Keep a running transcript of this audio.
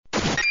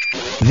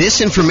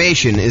This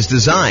information is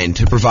designed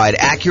to provide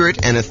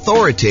accurate and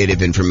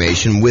authoritative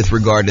information with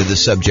regard to the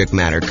subject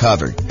matter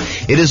covered.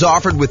 It is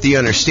offered with the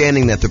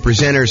understanding that the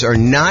presenters are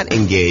not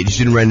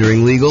engaged in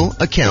rendering legal,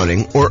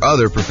 accounting, or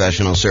other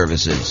professional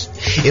services.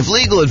 If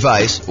legal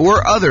advice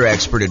or other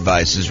expert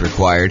advice is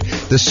required,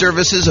 the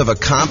services of a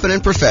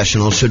competent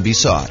professional should be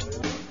sought.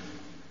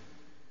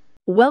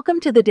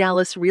 Welcome to the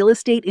Dallas Real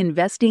Estate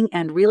Investing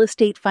and Real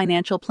Estate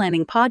Financial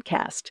Planning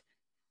Podcast.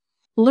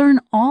 Learn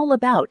all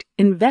about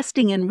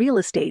investing in real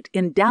estate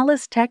in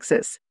Dallas,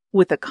 Texas,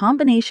 with a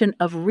combination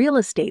of real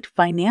estate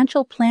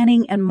financial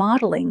planning and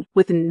modeling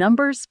with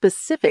numbers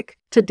specific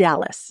to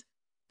Dallas,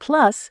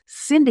 plus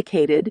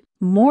syndicated,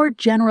 more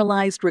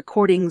generalized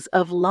recordings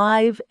of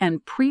live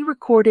and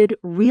pre-recorded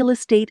real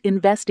estate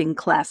investing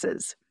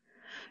classes.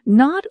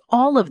 Not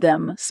all of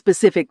them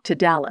specific to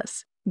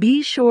Dallas.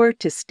 Be sure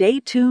to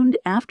stay tuned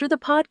after the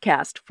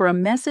podcast for a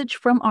message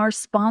from our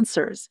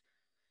sponsors.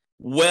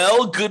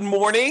 Well, good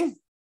morning.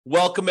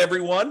 Welcome,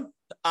 everyone.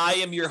 I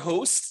am your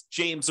host,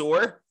 James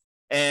Orr,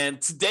 and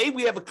today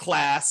we have a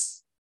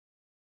class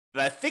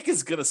that I think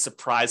is going to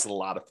surprise a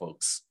lot of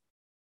folks.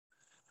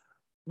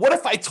 What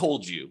if I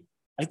told you,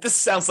 this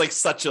sounds like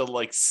such a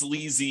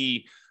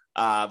sleazy,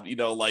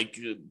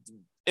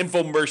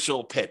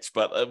 infomercial pitch,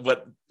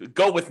 but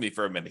go with me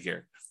for a minute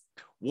here.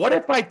 What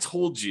if I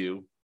told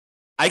you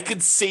I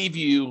could save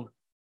you,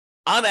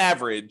 on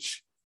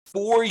average,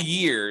 4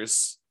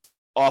 years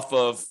off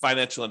of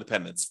financial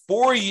independence,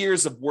 4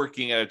 years of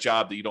working at a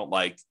job that you don't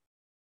like,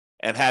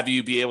 and have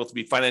you be able to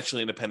be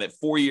financially independent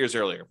 4 years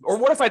earlier? Or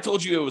what if I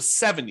told you it was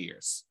 7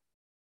 years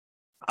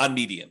on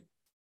median?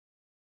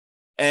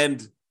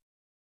 And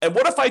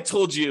what if I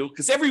told you,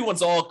 because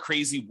everyone's all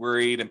crazy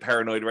worried and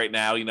paranoid right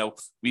now,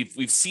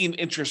 we've seen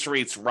interest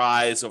rates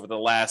rise over the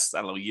last,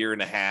 year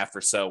and a half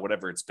or so,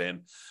 whatever it's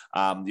been.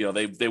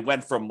 They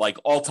went from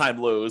all-time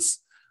lows.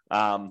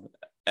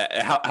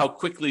 How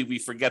quickly we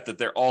forget that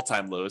they're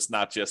all-time lows,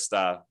 not just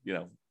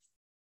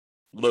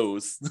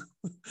lows,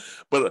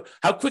 but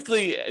how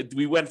quickly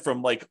we went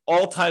from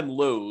all-time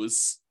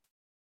lows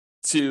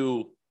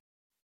to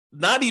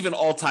not even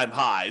all-time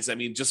highs. I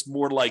mean, just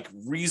more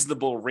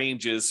reasonable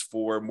ranges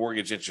for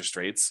mortgage interest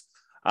rates,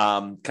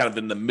 kind of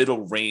in the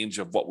middle range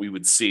of what we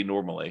would see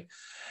normally.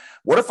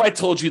 What if I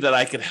told you that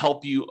I could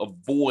help you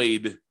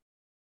avoid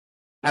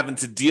having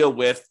to deal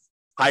with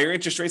higher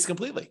interest rates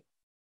completely?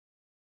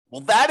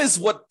 Well, that is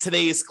what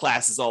today's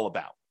class is all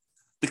about.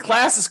 The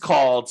class is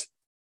called,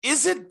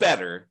 Is It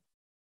Better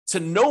to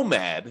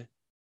Nomad,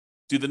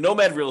 do the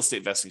Nomad real estate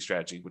investing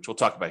strategy, which we'll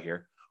talk about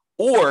here,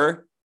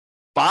 or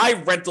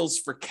buy rentals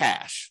for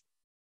cash?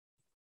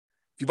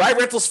 If you buy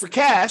rentals for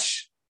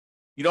cash,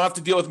 you don't have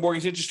to deal with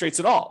mortgage interest rates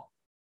at all.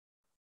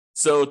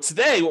 So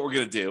today, what we're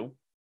going to do,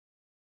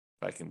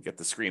 if I can get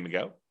the screen to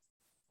go,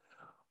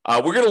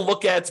 we're going to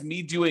look at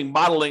me doing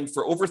modeling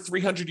for over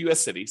 300 U.S.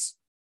 cities.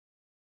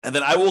 And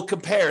then I will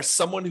compare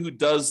someone who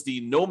does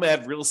the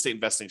Nomad real estate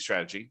investing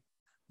strategy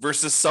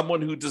versus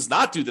someone who does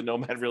not do the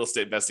Nomad real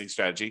estate investing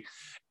strategy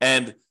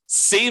and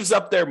saves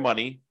up their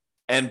money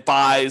and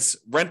buys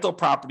rental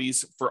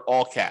properties for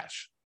all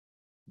cash.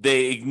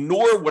 They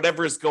ignore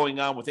whatever is going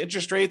on with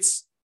interest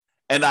rates.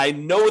 And I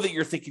know that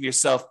you're thinking to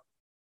yourself,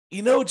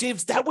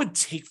 James, that would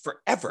take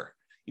forever.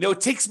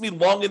 It takes me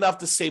long enough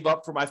to save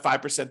up for my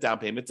 5% down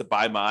payment to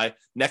buy my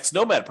next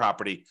Nomad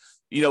property.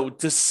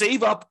 To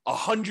save up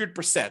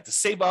 100%, to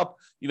save up,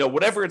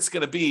 whatever it's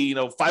going to be,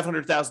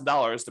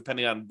 $500,000,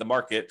 depending on the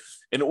market,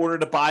 in order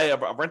to buy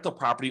a rental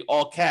property,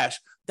 all cash,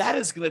 that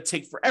is going to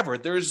take forever.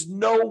 There's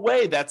no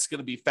way that's going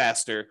to be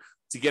faster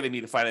to getting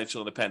me to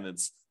financial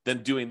independence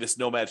than doing this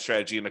Nomad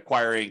strategy and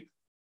acquiring,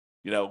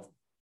 10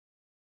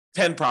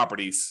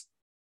 properties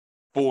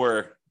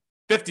for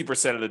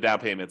 50% of the down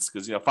payments,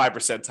 because,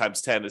 5%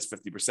 times 10 is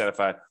 50% if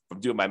I'm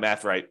doing my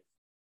math right.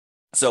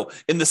 So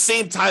in the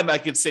same time I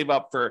could save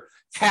up for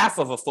half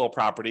of a full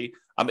property,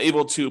 I'm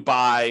able to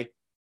buy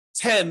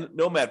 10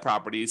 Nomad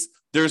properties.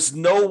 There's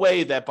no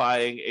way that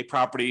buying a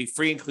property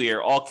free and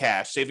clear, all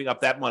cash, saving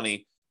up that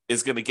money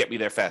is going to get me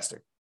there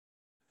faster.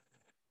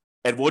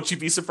 And won't you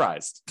be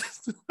surprised?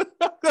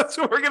 That's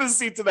what we're going to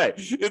see today.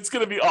 It's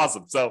going to be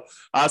awesome. So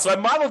I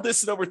modeled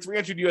this in over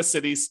 300 U.S.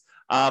 cities.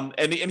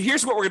 And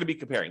here's what we're going to be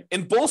comparing.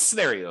 In both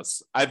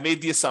scenarios, I've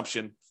made the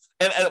assumption,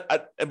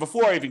 and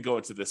before I even go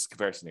into this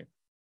comparison here,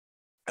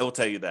 I will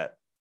tell you that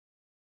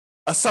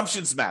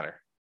assumptions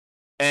matter.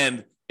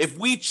 And if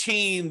we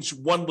change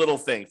one little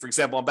thing, for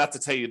example, I'm about to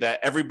tell you that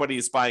everybody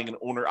is buying an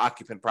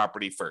owner-occupant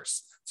property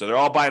first. So they're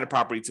all buying a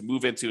property to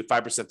move into,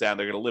 5% down.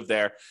 They're going to live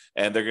there,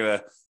 and they're going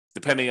to,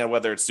 depending on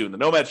whether it's doing the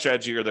Nomad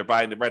strategy or they're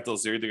buying the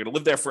rentals, they're either going to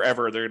live there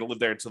forever or they're going to live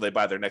there until they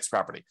buy their next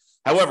property.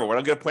 However, what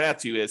I'm going to point out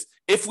to you is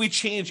if we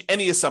change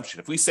any assumption,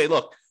 if we say,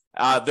 look,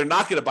 they're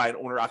not going to buy an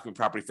owner-occupant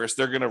property first.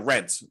 They're going to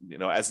rent,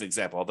 as an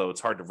example, although it's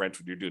hard to rent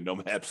when you're doing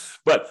Nomad,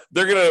 but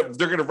they're going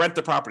to rent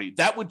the property.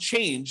 That would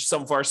change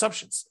some of our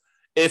assumptions.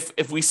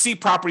 If we see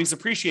properties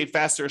appreciate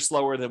faster or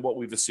slower than what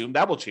we've assumed,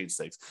 that will change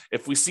things.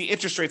 If we see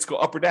interest rates go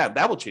up or down,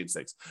 that will change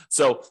things.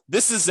 So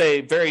this is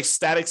a very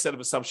static set of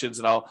assumptions,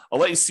 and I'll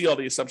let you see all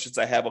the assumptions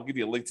I have. I'll give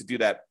you a link to do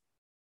that.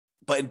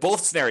 But in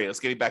both scenarios,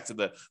 getting back to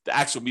the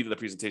actual meat of the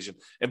presentation,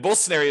 in both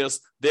scenarios,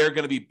 they're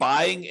going to be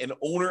buying an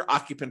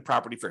owner-occupant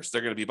property first.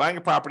 They're going to be buying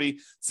a property,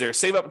 so they're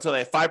save up until they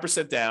have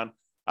 5% down.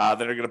 Then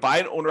they're going to buy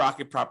an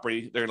owner-occupant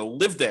property. They're going to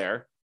live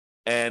there,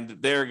 and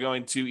they're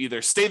going to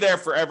either stay there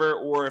forever,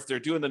 or if they're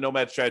doing the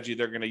Nomad strategy,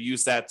 they're going to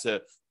use that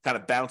to kind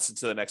of bounce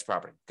into the next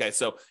property. Okay,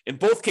 so in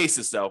both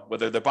cases, though,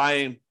 whether they're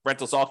buying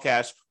rentals all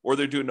cash or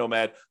they're doing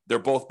Nomad, they're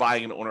both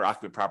buying an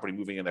owner-occupant property,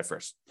 moving in there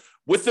first.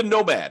 With the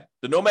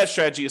Nomad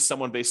strategy is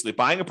someone basically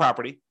buying a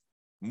property,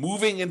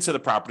 moving into the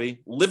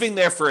property, living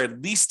there for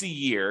at least a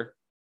year,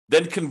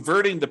 then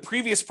converting the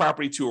previous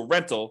property to a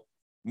rental,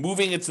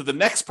 moving into the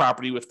next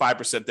property with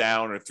 5%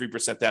 down or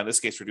 3% down. In this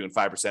case, we're doing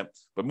 5%,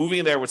 but moving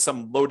in there with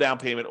some low down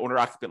payment,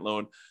 owner-occupant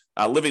loan,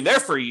 living there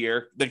for a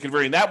year, then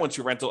converting that one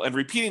to rental and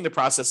repeating the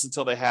process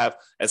until they have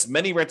as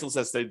many rentals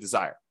as they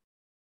desire.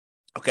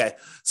 Okay,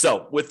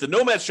 so with the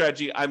Nomad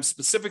strategy, I'm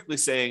specifically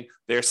saying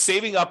they're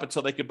saving up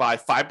until they could buy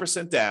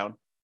 5% down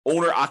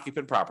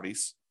owner-occupant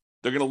properties.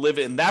 They're going to live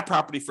in that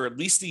property for at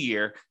least a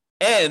year,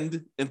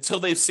 and until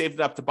they've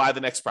saved up to buy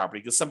the next property,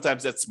 because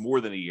sometimes that's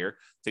more than a year.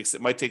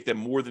 It might take them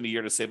more than a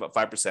year to save up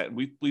 5%.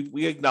 And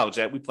we acknowledge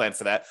that. We plan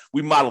for that.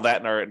 We model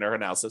that in our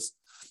analysis.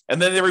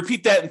 And then they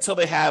repeat that until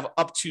they have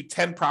up to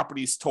 10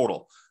 properties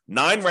total,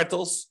 9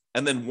 rentals,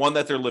 and then 1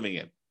 that they're living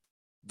in.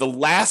 The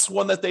last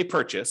one that they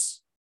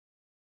purchase,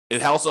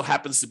 it also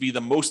happens to be the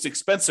most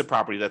expensive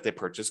property that they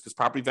purchase because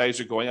property values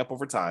are going up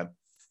over time,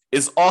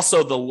 is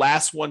also the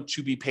last one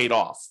to be paid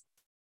off.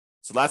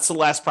 So that's the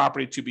last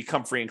property to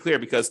become free and clear,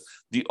 because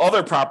the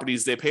other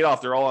properties they paid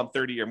off, they're all on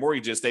 30-year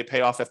mortgages. They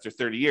pay off after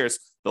 30 years.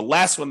 The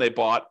last one they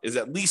bought is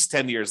at least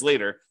 10 years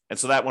later. And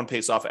so that one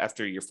pays off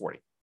after year 40.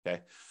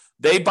 Okay.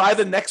 They buy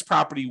the next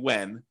property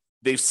when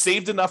they've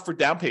saved enough for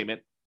down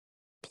payment,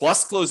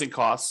 plus closing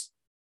costs,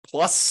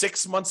 plus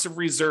 6 months of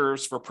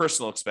reserves for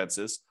personal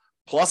expenses,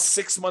 plus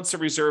 6 months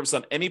of reserves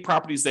on any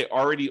properties they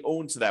already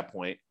own to that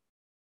point,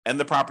 and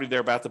the property they're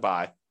about to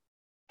buy.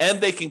 And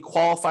they can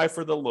qualify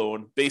for the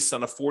loan based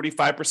on a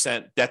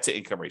 45% debt to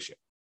income ratio.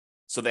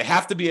 So they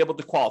have to be able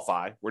to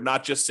qualify. We're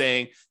not just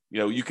saying,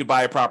 you could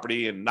buy a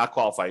property and not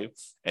qualify you.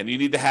 And you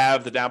need to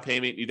have the down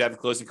payment, you need to have the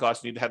closing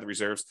costs, you need to have the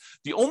reserves.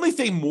 The only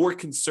thing more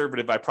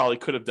conservative I probably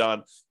could have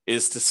done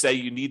is to say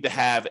you need to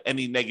have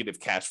any negative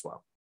cash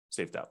flow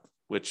saved up,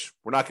 which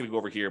we're not going to go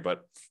over here,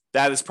 but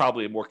that is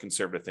probably a more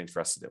conservative thing for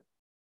us to do.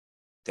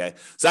 Okay,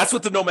 so that's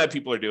what the Nomad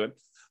people are doing.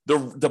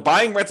 The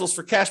buying rentals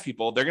for cash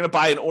people, they're going to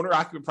buy an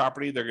owner-occupant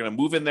property. They're going to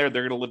move in there.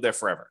 They're going to live there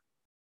forever.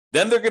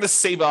 Then they're going to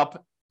save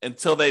up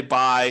until they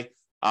buy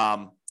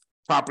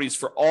properties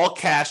for all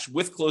cash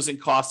with closing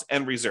costs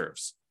and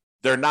reserves.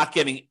 They're not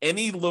getting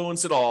any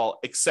loans at all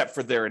except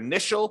for their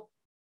initial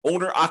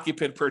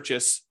owner-occupant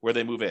purchase where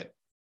they move in.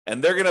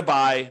 And they're going to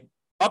buy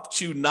up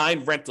to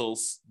 9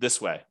 rentals this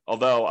way.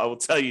 Although I will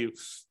tell you,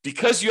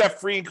 because you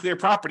have free and clear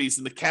properties,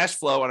 and the cash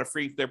flow on a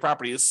free and clear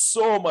property is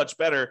so much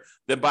better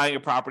than buying a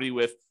property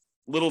with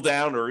little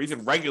down or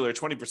even regular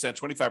 20%,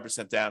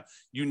 25% down,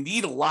 you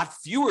need a lot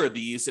fewer of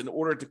these in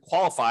order to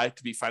qualify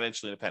to be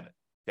financially independent.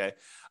 Okay.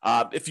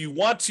 If you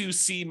want to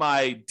see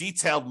my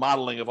detailed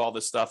modeling of all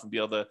this stuff and be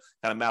able to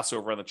kind of mouse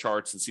over on the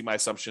charts and see my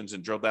assumptions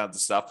and drill down to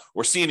stuff,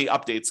 or see any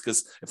updates,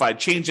 because if I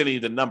change any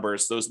of the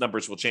numbers, those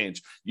numbers will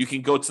change. You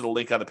can go to the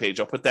link on the page.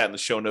 I'll put that in the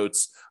show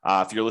notes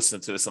if you're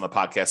listening to this on the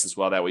podcast as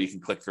well. That way you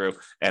can click through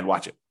and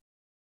watch it.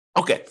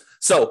 Okay.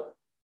 So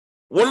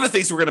one of the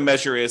things we're going to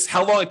measure is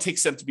how long it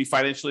takes them to be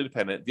financially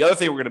independent. The other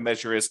thing we're going to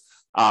measure is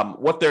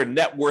what their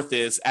net worth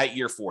is at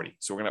year 40.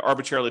 So we're going to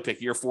arbitrarily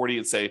pick year 40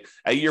 and say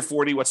at year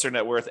 40, what's their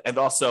net worth? And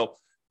also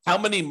how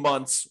many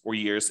months or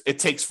years it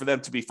takes for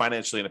them to be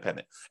financially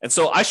independent. And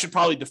so I should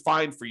probably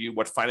define for you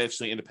what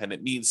financially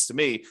independent means to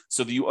me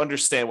so that you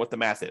understand what the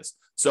math is.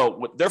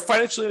 So they're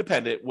financially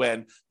independent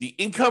when the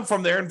income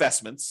from their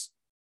investments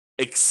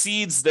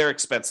exceeds their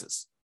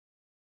expenses.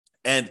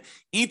 And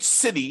each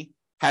city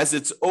has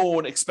its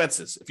own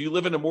expenses. If you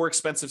live in a more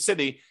expensive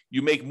city,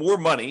 you make more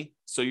money,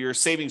 so your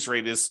savings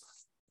rate is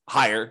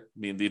higher. I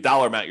mean, the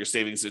dollar amount you're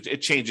saving,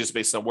 it changes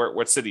based on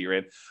what city you're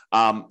in.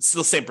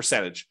 Still the same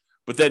percentage.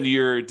 But then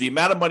the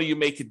amount of money you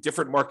make in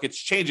different markets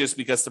changes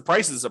because the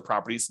prices of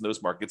properties in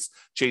those markets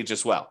change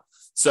as well.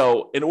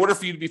 So in order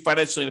for you to be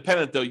financially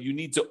independent, though, you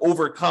need to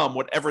overcome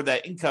whatever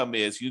that income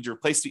is. You need to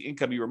replace the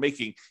income you were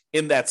making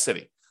in that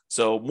city.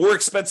 So more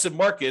expensive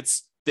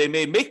markets, they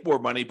may make more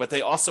money, but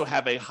they also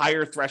have a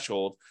higher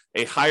threshold,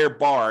 a higher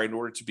bar in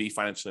order to be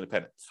financially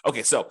independent.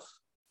 Okay, so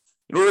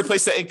in order to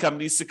replace that income, it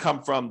needs to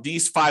come from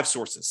these 5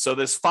 sources. So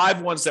there's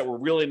 5 ones that we're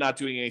really not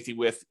doing anything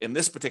with in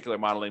this particular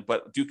modeling,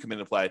 but do come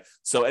into play.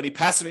 So any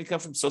passive income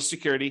from Social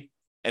Security,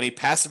 any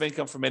passive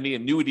income from any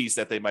annuities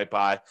that they might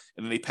buy,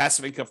 and any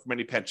passive income from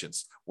any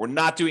pensions. We're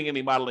not doing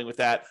any modeling with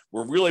that.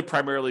 We're really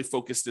primarily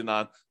focused in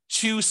on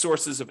 2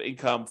 sources of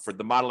income for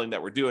the modeling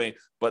that we're doing,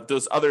 but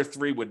those other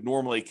 3 would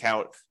normally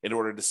count in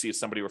order to see if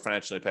somebody were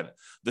financially independent.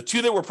 The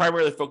 2 that we're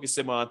primarily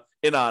focusing on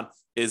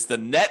is the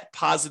net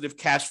positive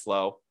cash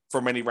flow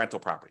from any rental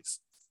properties.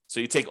 So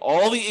you take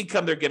all the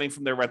income they're getting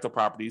from their rental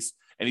properties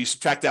and you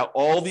subtract out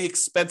all the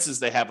expenses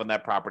they have on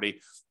that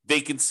property,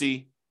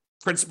 vacancy,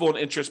 principal and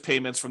interest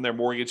payments from their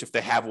mortgage if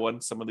they have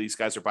one. Some of these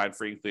guys are buying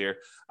free and clear.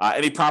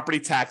 Any property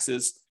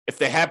taxes. If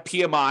they have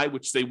PMI,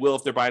 which they will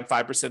if they're buying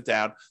 5%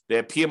 down, they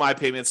have PMI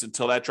payments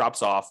until that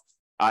drops off.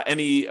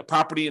 Any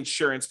property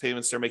insurance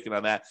payments they're making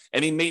on that,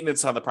 any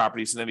maintenance on the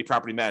properties, and any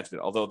property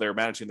management, although they're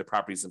managing the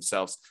properties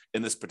themselves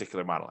in this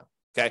particular modeling.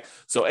 Okay,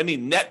 so any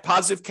net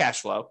positive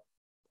cash flow,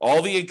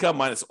 all the income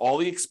minus all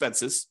the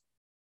expenses.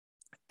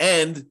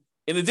 And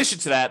in addition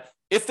to that,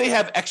 if they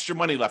have extra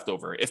money left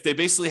over, if they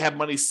basically have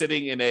money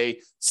sitting in a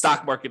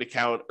stock market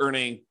account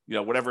earning,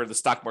 whatever the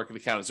stock market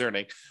account is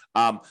earning,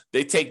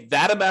 they take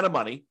that amount of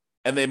money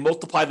and they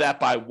multiply that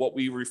by what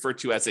we refer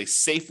to as a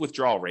safe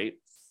withdrawal rate.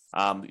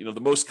 The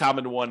most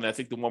common one, and I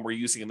think the one we're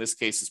using in this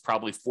case is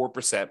probably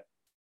 4%.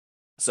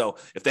 So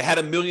if they had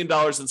 $1 million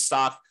in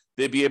stock,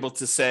 they'd be able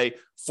to say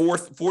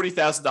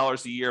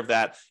 $40,000 a year of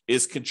that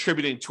is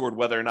contributing toward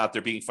whether or not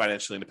they're being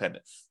financially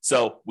independent.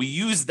 So we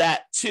use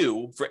that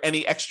too for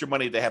any extra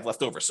money they have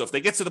left over. So if they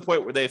get to the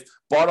point where they've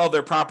bought all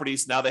their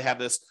properties, now they have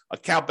this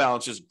account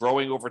balance just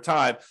growing over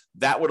time,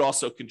 that would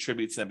also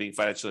contribute to them being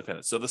financially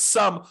independent. So the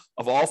sum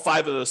of all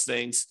 5 of those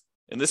things,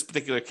 in this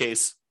particular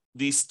case,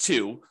 these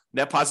 2,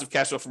 net positive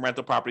cash flow from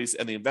rental properties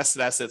and the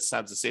invested assets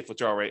times the safe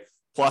withdrawal rate,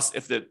 plus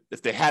if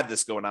they had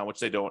this going on, which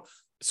they don't,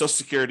 Social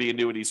Security,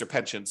 annuities, or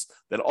pensions,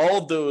 then all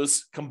of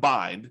those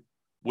combined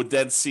would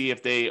then see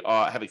if they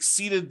have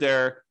exceeded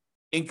their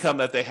income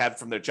that they had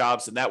from their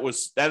jobs. And that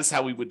is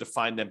how we would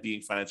define them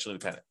being financially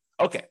independent.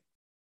 Okay.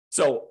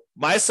 So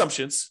my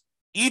assumptions,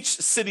 each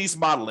city's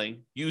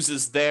modeling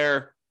uses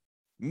their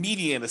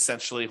median,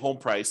 essentially, home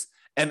price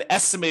and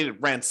estimated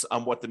rents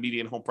on what the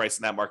median home price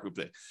in that market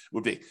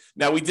would be.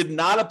 Now, we did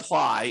not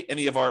apply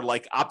any of our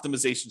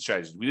optimization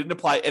strategies. We didn't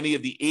apply any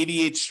of the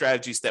 88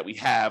 strategies that we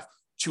have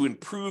to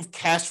improve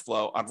cash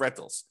flow on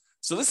rentals.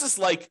 So this is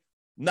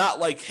not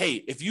like,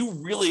 hey, if you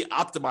really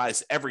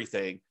optimize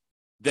everything,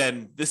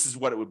 then this is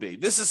what it would be.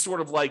 This is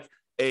sort of like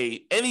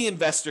any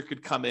investor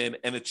could come in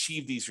and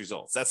achieve these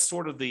results. That's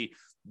sort of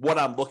what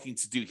I'm looking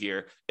to do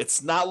here.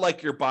 It's not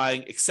like you're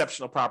buying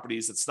exceptional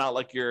properties. It's not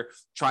like you're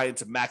trying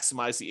to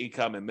maximize the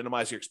income and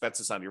minimize your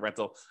expenses on your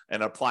rental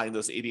and applying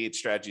those 88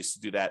 strategies to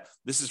do that.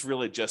 This is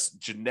really just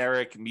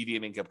generic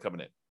median income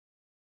coming in.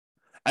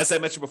 As I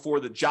mentioned before,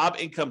 the job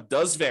income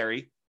does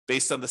vary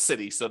based on the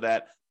city so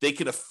that they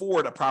can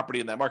afford a property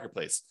in that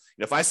marketplace.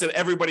 If I said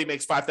everybody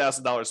makes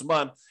 $5,000 a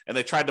month and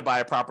they tried to buy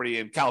a property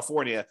in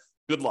California,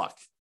 good luck.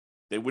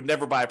 They would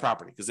never buy a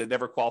property because they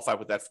never qualify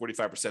with that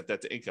 45%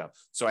 debt to income.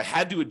 So I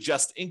had to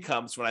adjust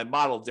incomes when I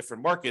modeled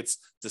different markets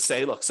to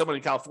say, look, someone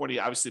in California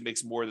obviously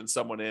makes more than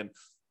someone in,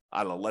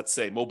 I don't know, let's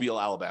say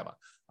Mobile, Alabama,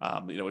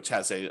 which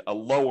has a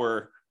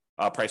lower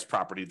price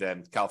property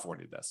than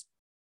California does.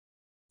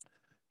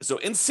 So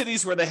in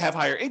cities where they have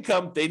higher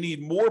income, they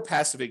need more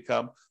passive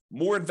income,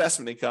 more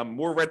investment income,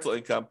 more rental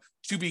income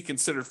to be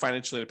considered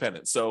financially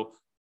independent. So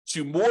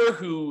to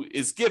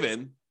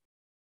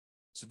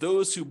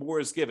those who more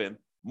is given,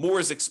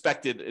 more is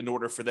expected in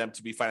order for them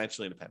to be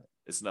financially independent.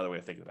 It's another way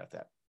of thinking about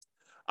that.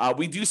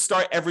 We do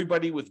start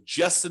everybody with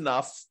just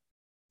enough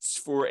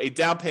for a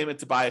down payment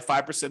to buy a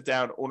 5%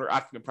 down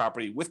owner-occupant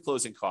property with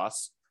closing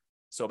costs.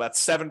 So about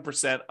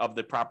 7% of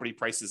the property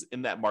prices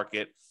in that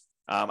market.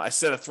 I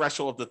set a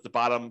threshold at the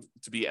bottom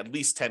to be at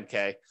least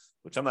 10K,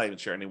 which I'm not even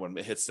sure anyone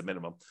hits the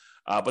minimum.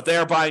 But they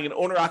are buying an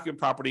owner-occupant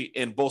property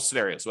in both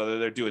scenarios, whether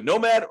they're doing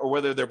Nomad or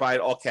whether they're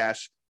buying all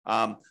cash.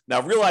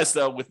 Now realize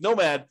though, with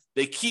Nomad,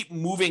 they keep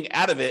moving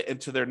out of it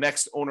into their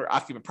next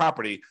owner-occupant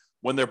property.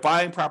 When they're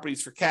buying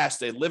properties for cash,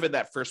 they live in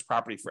that first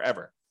property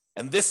forever.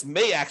 And this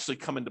may actually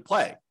come into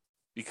play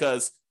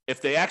because if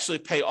they actually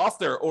pay off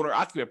their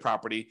owner-occupant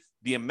property,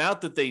 the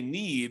amount that they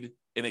need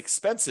in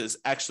expenses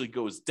actually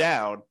goes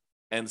down.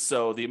 And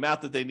so the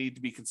amount that they need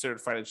to be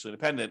considered financially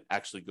independent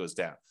actually goes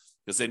down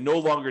because they no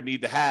longer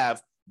need to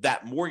have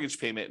that mortgage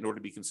payment in order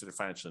to be considered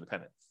financially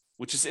independent,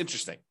 which is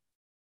interesting.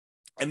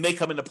 And may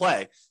come into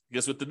play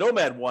because with the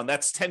Nomad one,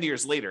 that's 10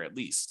 years later at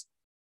least,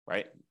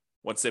 right?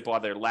 Once they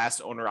bought their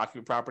last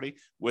owner-occupant property.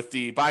 With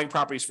the buying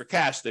properties for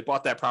cash, they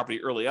bought that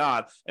property early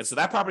on. And so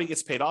that property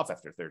gets paid off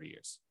after 30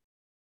 years.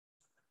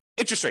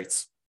 Interest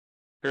rates.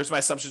 Here's my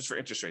assumptions for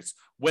interest rates.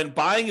 When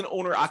buying an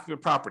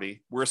owner-occupant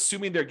property, we're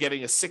assuming they're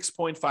getting a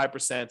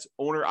 6.5%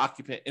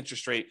 owner-occupant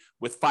interest rate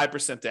with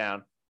 5%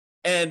 down.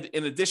 And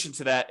in addition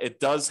to that, it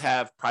does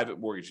have private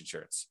mortgage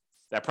insurance.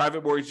 That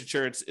private mortgage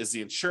insurance is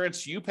the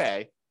insurance you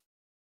pay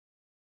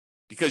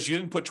because you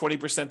didn't put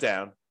 20%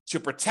 down to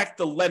protect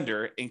the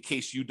lender in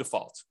case you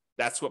default.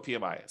 That's what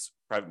PMI is,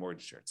 private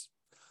mortgage insurance.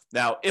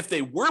 Now, if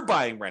they were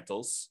buying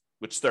rentals,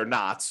 which they're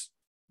not,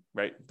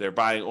 right? They're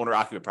buying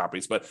owner-occupant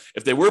properties. But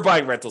if they were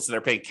buying rentals and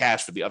they're paying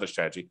cash for the other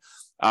strategy,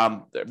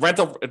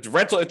 rental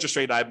interest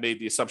rate, I've made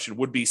the assumption,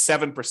 would be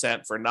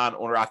 7% for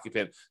non-owner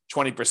occupant,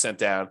 20%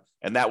 down,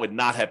 and that would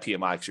not have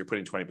PMI because you're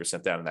putting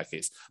 20% down in that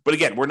case. But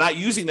again, we're not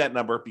using that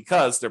number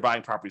because they're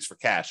buying properties for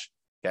cash.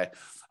 Okay.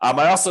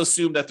 I also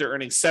assume that they're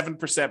earning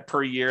 7%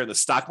 per year in the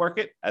stock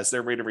market as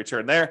their rate of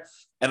return there.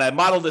 And I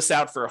modeled this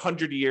out for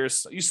 100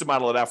 years. I used to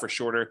model it out for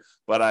shorter,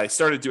 but I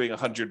started doing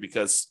 100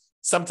 because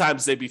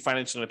sometimes they'd be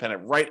financially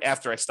independent right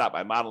after I stopped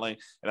my modeling.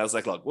 And I was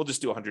like, look, we'll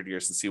just do 100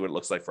 years and see what it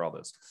looks like for all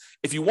those.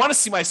 If you want to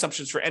see my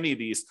assumptions for any of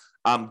these,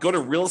 go to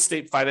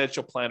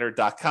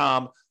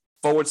realestatefinancialplanner.com/model,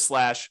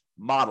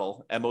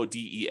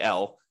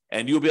 MODEL,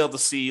 and you'll be able to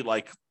see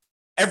like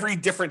every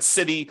different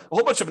city, a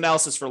whole bunch of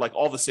analysis for like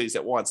all the cities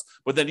at once,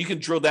 but then you can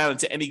drill down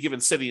into any given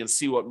city and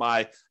see what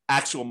my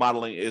actual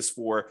modeling is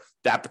for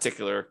that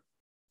particular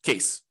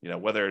case,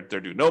 whether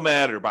they're doing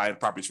Nomad or buying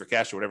properties for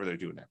cash or whatever they're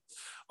doing there.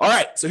 All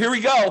right, so here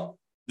we go.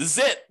 This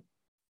is it.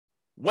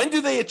 When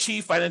do they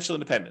achieve financial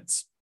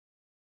independence?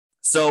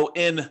 So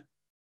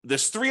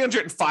there's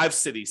 305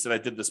 cities that I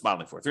did this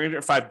modeling for,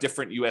 305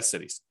 different US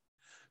cities.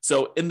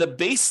 So in the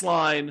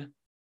baseline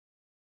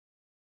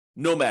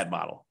Nomad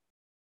model,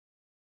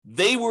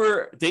 they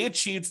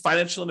achieved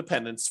financial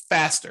independence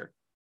faster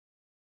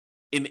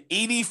in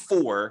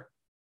 84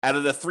 out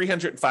of the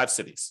 305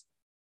 cities.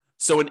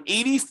 So in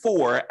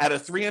 84 out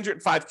of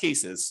 305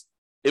 cases,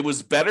 it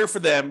was better for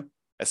them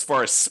as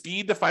far as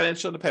speed to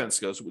financial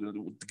independence goes,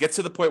 to get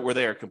to the point where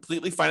they are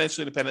completely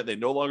financially independent, they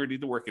no longer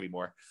need to work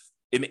anymore.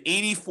 In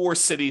 84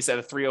 cities out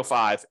of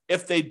 305,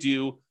 if they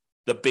do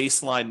the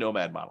baseline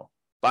Nomad model,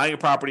 buying a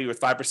property with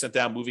 5%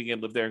 down, moving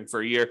in, live there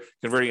for a year,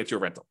 converting it to a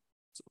rental.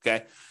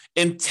 Okay.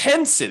 In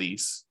 10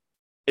 cities,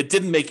 it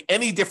didn't make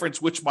any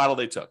difference which model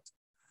they took.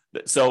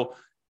 So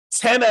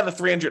 10 out of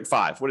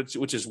 305,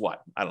 which is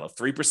what? I don't know,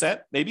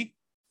 3% maybe?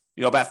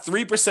 About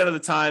 3% of the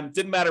time,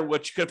 didn't matter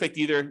what, you could have picked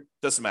either,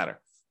 doesn't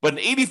matter. But in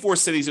 84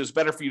 cities, it was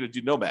better for you to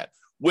do Nomad,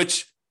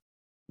 which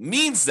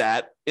means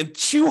that in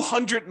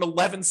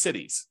 211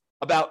 cities,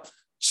 about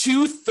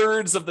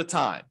 2/3 of the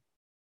time,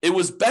 it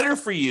was better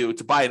for you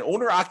to buy an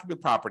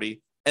owner-occupant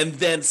property and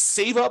then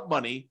save up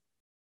money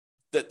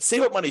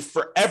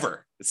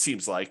forever, it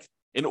seems like,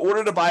 in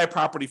order to buy a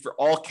property for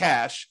all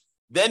cash,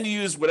 then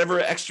use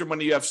whatever extra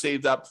money you have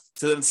saved up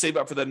to then save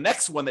up for the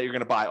next one that you're going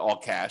to buy all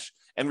cash,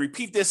 and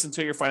repeat this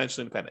until you're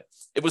financially independent.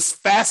 It was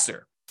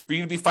faster for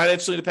you to be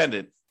financially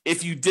independent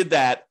if you did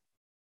that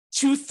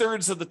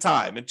 2/3 of the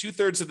time in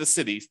 2/3 of the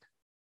cities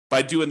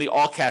by doing the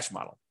all cash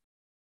model.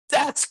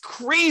 That's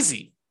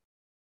crazy,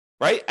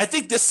 right? I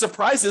think this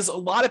surprises a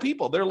lot of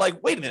people. They're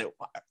like, wait a minute,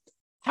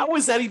 how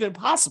is that even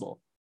possible?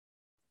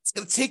 It's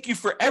going to take you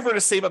forever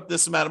to save up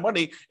this amount of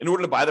money in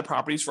order to buy the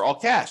properties for all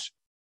cash.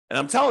 And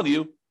I'm telling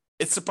you,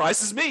 it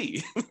surprises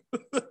me.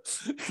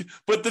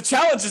 But the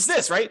challenge is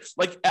this, right?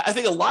 Like, I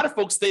think a lot of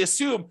folks, they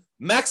assume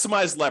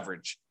maximize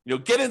leverage.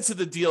 Get into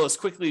the deal as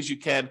quickly as you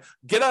can,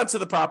 get onto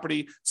the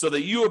property so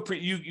that you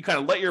kind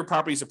of let your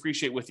properties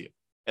appreciate with you.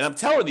 And I'm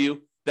telling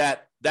you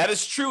that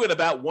is true in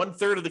about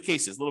 1/3 of the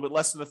cases, a little bit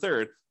less than a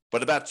third,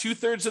 but about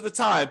 2/3 of the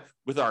time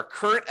with our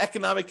current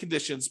economic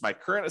conditions, my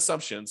current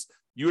assumptions,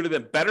 you would have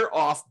been better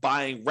off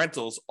buying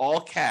rentals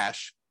all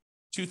cash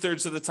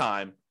 2/3 of the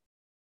time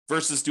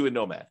versus doing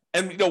Nomad.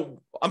 And,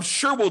 I'm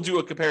sure we'll do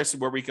a comparison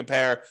where we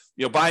compare,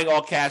 buying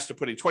all cash to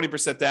putting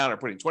 20% down or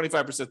putting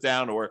 25%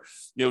 down or,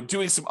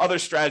 doing some other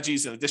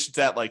strategies in addition to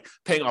that, like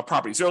paying off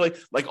properties early.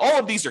 Like all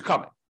of these are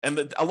coming.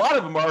 And a lot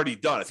of them are already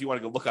done if you want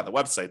to go look on the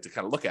website to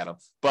kind of look at them.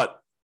 But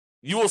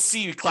you will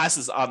see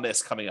classes on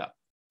this coming up.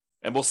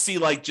 And we'll see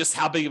like just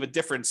how big of a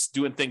difference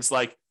doing things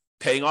like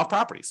paying off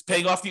properties,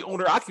 paying off the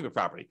owner-occupant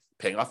property,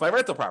 paying off my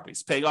rental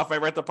properties, paying off my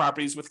rental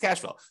properties with cash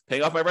flow,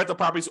 paying off my rental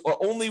properties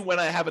or only when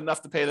I have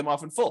enough to pay them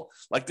off in full.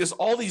 Like there's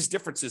all these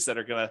differences that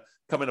are going to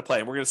come into play,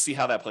 and we're going to see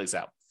how that plays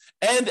out.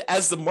 And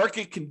as the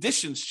market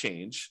conditions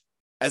change,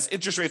 as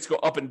interest rates go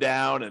up and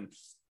down, and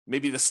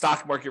maybe the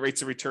stock market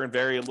rates of return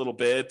vary a little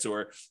bit,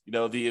 or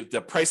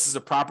the prices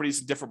of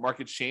properties in different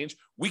markets change,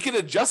 we can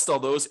adjust all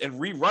those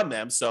and rerun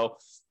them. So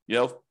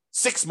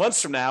 6 months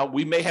from now,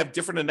 we may have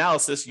different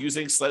analysis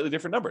using slightly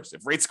different numbers.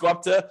 If rates go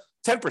up to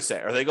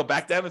 10% or they go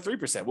back down to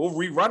 3%, we'll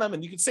rerun them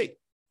and you can see.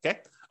 Okay.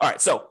 All right.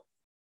 So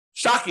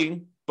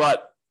shocking,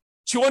 but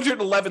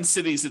 211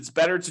 cities, it's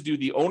better to do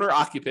the owner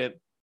occupant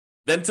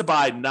than to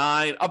buy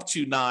up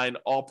to nine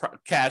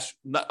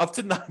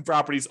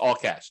properties, all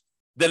cash,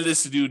 than it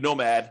is to do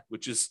Nomad,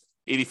 which is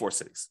 84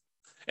 cities.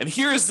 And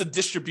here is the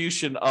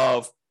distribution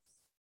of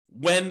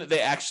when they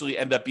actually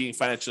end up being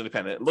financially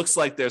independent. It looks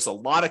like there's a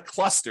lot of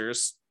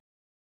clusters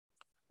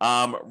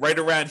right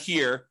around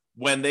here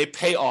when they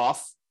pay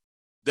off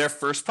their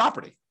first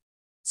property.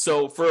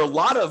 So for a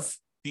lot of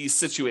these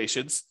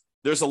situations,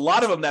 there's a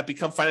lot of them that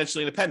become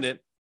financially independent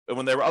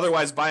when they were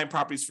otherwise buying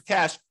properties for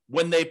cash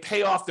when they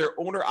pay off their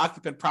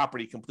owner-occupant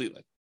property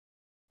completely,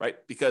 right?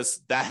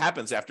 Because that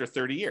happens after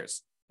 30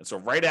 years. And so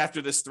right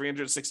after this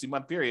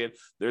 360-month period,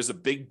 there's a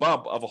big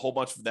bump of a whole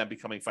bunch of them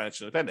becoming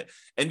financially independent.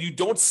 And you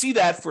don't see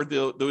that for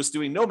those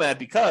doing Nomad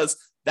because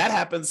that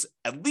happens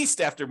at least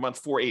after month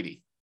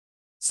 480,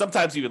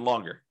 sometimes even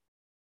longer.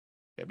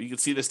 Okay, but you can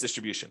see this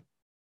distribution.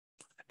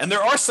 And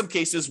there are some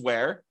cases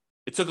where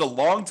it took a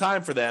long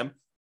time for them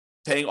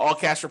paying all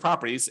cash for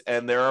properties,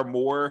 and there are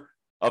more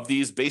of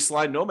these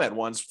baseline Nomad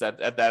ones that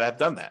have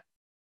done that.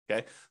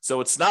 Okay,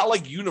 so it's not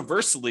like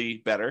universally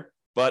better,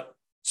 but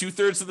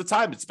 2/3 of the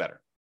time it's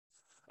better.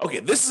 Okay,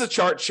 this is a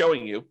chart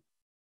showing you.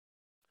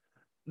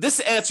 This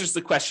answers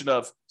the question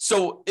of,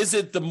 so is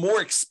it the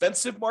more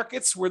expensive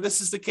markets where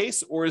this is the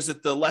case, or is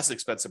it the less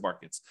expensive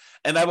markets?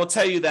 And I will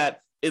tell you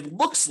that it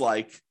looks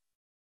like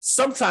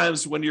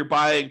sometimes when you're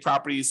buying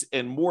properties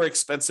in more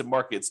expensive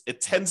markets,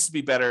 it tends to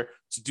be better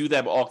to do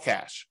them all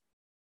cash,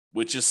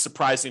 which is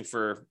surprising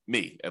for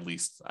me, at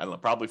least. I don't know,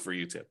 probably for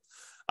you too.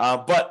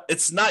 But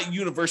it's not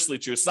universally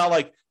true. It's not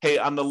like, hey,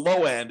 on the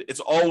low end, it's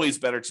always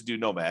better to do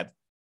Nomad.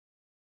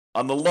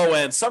 On the low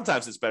end,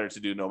 sometimes it's better to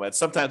do Nomad.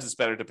 Sometimes it's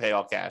better to pay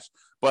all cash.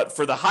 But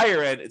for the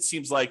higher end, it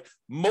seems like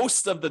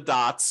most of the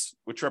dots,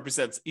 which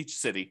represents each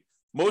city,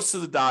 most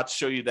of the dots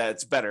show you that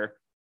it's better.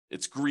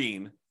 It's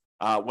green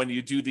when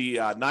you do the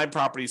 9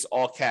 properties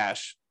all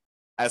cash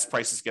as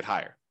prices get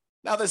higher.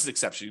 Now, there's an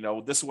exception.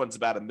 This one's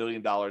about $1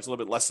 million, a little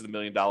bit less than $1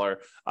 million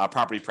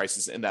property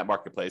prices in that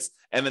marketplace.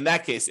 And in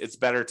that case, it's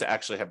better to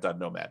actually have done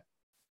Nomad.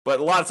 But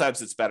a lot of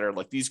times it's better,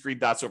 like these green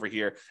dots over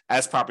here,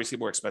 as properties get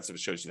more expensive,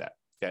 it shows you that.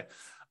 Okay.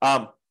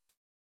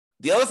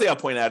 The other thing I'll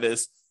point out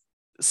is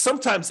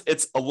sometimes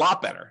it's a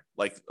lot better.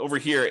 Like over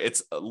here,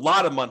 it's a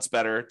lot of months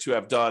better to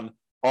have done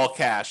all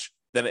cash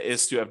than it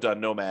is to have done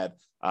Nomad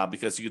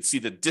because you can see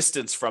the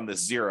distance from this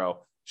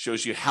 0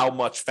 shows you how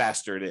much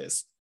faster it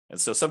is. And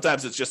so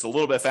sometimes it's just a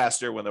little bit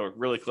faster when they're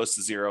really close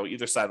to 0,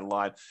 either side of the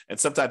line. And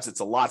sometimes it's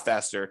a lot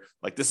faster.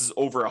 Like this is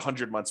over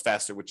 100 months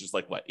faster, which is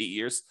like what, 8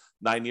 years,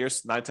 9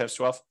 years, 9 times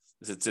 12,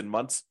 it's in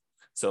months.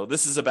 So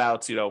this is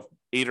about,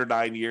 8 or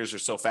 9 years or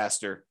so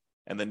faster.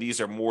 And then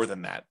these are more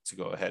than that to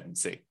go ahead and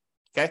see.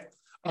 Okay.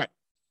 All right.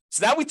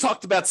 So now we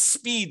talked about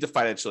speed to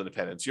financial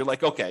independence. You're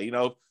like, okay,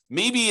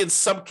 maybe in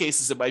some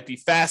cases it might be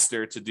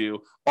faster to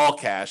do all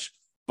cash,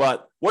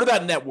 but what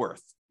about net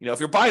worth? If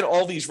you're buying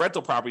all these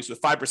rental properties with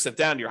 5%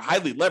 down, you're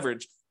highly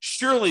leveraged.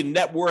 Surely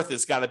net worth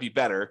has got to be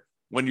better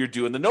when you're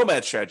doing the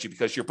Nomad strategy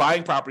because you're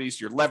buying properties,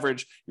 your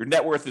leverage, your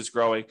net worth is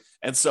growing.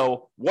 And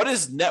so what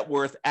is net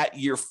worth at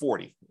year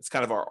 40? It's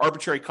kind of our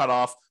arbitrary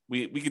cutoff.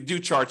 We could do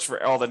charts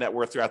for all the net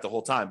worth throughout the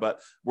whole time,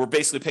 but we're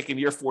basically picking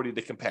year 40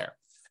 to compare.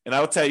 And I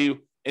will tell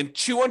you, in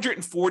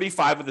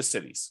 245 of the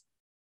cities,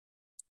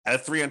 out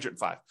of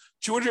 305,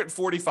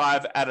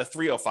 245 out of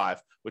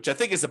 305, which I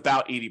think is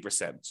about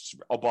 80%.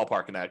 I'll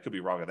ballpark in that. I could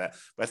be wrong on that,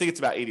 but I think it's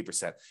about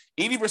 80%.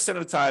 80% of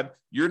the time,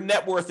 your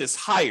net worth is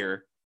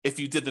higher if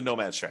you did the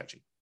Nomad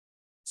strategy.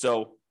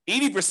 So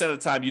 80% of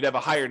the time, you'd have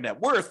a higher net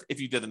worth if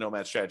you did the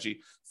Nomad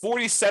strategy.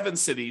 47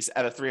 cities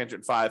out of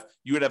 305,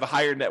 you would have a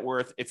higher net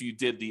worth if you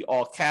did the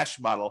all cash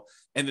model.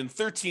 And in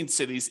 13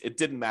 cities, it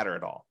didn't matter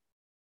at all.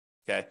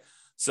 Okay.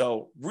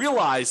 So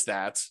realize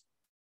that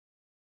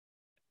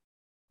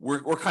we're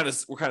kind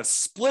of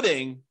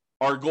splitting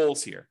our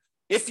goals here.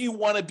 If you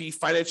want to be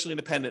financially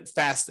independent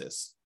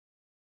fastest,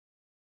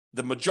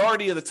 the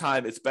majority of the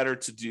time, it's better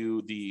to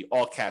do the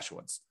all cash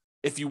ones.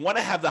 If you want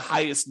to have the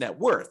highest net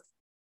worth,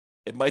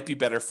 it might be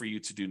better for you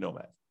to do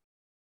Nomad.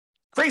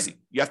 Crazy.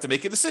 You have to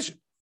make a decision.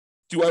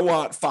 Do I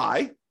want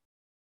FI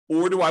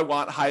or do I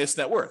want highest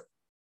net worth?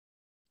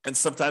 And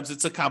sometimes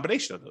it's a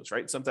combination of those,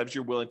 right? Sometimes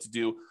you're willing to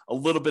do a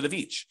little bit of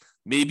each.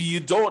 Maybe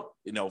you don't,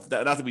 not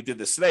that we did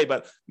this today,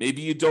 but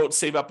maybe you don't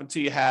save up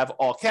until you have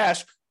all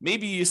cash.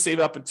 Maybe you save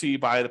up until you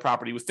buy the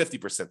property with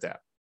 50% down.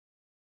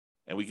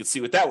 And we can see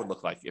what that would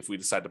look like if we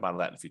decide to model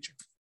that in the future.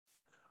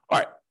 All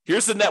right,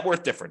 here's the net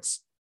worth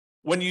difference.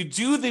 When you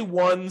do the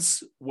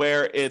ones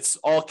where it's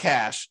all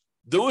cash,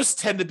 those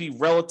tend to be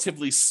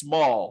relatively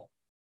small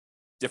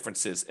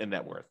differences in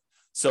net worth.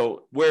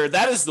 So where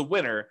that is the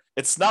winner,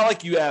 it's not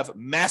like you have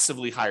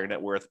massively higher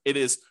net worth. It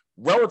is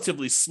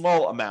relatively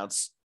small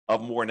amounts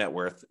of more net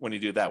worth when you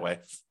do it that way.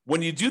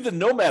 When you do the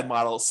Nomad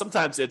model,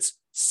 sometimes it's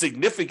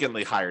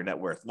significantly higher net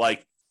worth,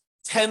 like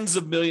tens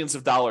of millions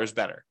of dollars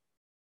better.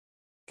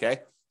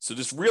 Okay. So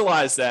just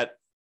realize that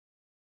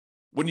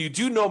when you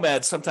do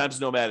Nomad, sometimes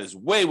Nomad is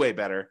way, way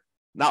better.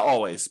 Not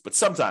always, but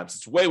sometimes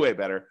it's way, way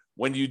better.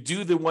 When you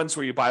do the ones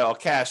where you buy all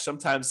cash,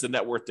 sometimes the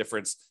net worth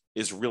difference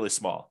is really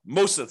small.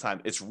 Most of the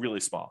time, it's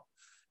really small.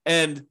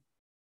 And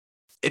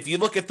if you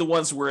look at the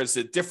ones where it's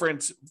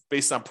different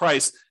based on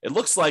price, it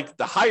looks like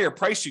the higher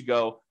price you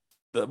go,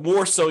 the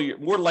more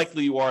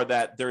likely you are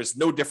that there is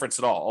no difference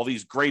at all. All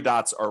these gray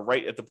dots are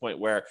right at the point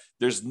where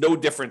there's no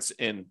difference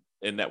in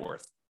net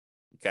worth.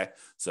 Okay,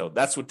 so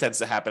that's what tends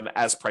to happen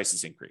as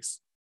prices increase.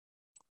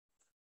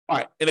 All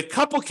right, in a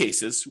couple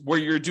cases where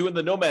you're doing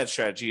the Nomad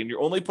strategy and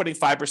you're only putting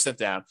 5%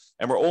 down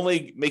and we're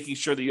only making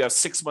sure that you have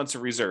 6 months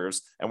of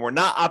reserves and we're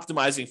not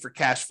optimizing for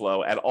cash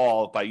flow at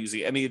all by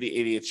using any of the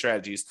 88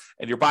 strategies,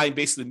 and you're buying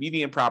basically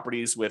median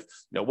properties with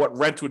what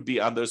rent would be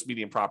on those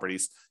median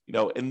properties,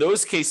 in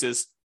those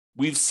cases,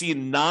 we've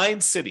seen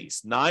 9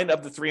 cities, 9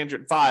 of the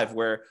 305,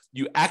 where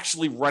you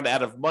actually run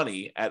out of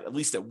money at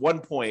least at one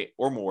point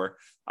or more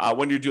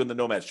when you're doing the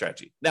Nomad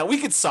strategy. Now, we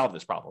could solve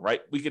this problem,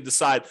 right? We could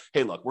decide,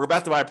 hey, look, we're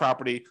about to buy a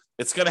property.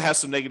 It's going to have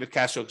some negative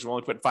cash flow because we're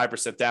only putting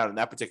 5% down in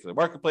that particular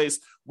marketplace.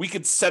 We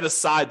could set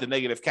aside the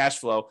negative cash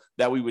flow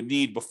that we would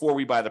need before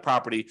we buy the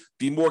property,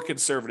 be more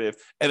conservative.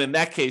 And in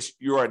that case,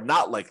 you are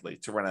not likely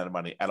to run out of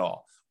money at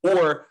all.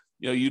 Or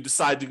you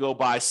decide to go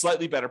buy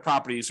slightly better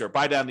properties or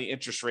buy down the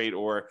interest rate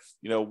or,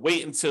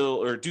 wait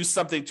until or do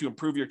something to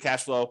improve your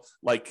cash flow,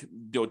 like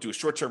do a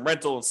short-term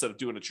rental instead of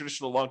doing a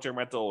traditional long-term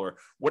rental or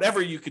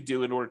whatever you could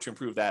do in order to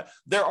improve that.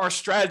 There are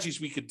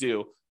strategies we could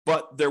do,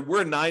 but there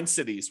were 9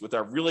 cities with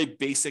our really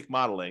basic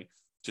modeling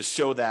to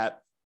show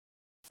that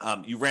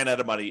you ran out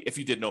of money if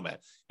you did Nomad.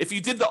 If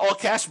you did the all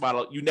cash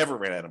model, you never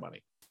ran out of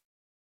money.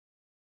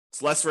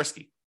 It's less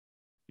risky.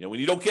 When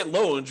you don't get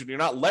loans, when you're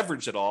not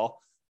leveraged at all,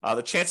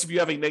 the chance of you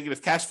having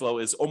negative cash flow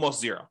is almost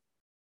zero.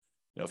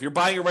 If you're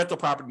buying a rental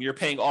property and you're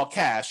paying all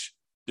cash,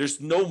 there's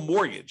no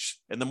mortgage.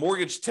 And the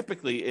mortgage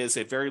typically is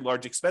a very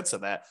large expense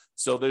on that.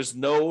 So there's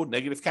no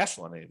negative cash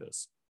flow on any of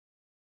those.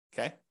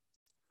 Okay.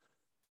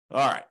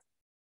 All right.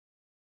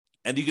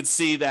 And you can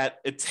see that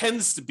it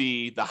tends to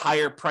be the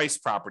higher price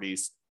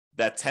properties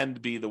that tend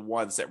to be the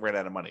ones that ran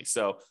out of money.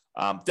 So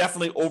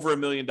definitely over $1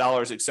 million,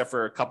 except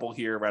for a couple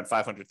here around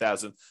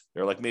 500,000.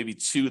 There are like maybe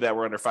 2 that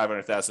were under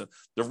 500,000.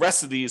 The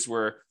rest of these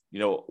were,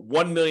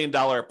 $1 million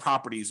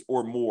properties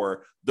or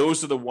more.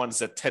 Those are the ones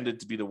that tended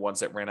to be the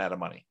ones that ran out of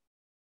money.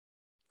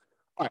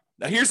 All right,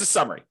 now here's a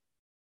summary.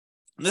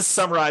 And this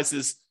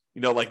summarizes,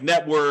 like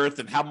net worth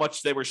and how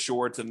much they were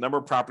short and the number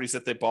of properties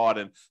that they bought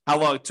and how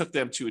long it took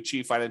them to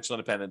achieve financial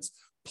independence,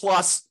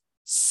 plus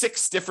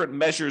 6 different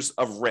measures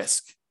of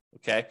risk.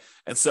 Okay.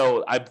 And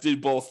so I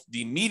did both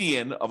the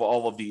median of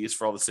all of these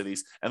for all the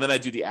cities, and then I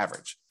do the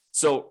average.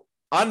 So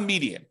on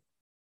median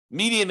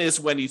is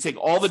when you take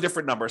all the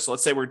different numbers. So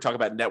let's say we're talking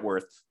about net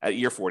worth at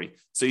year 40.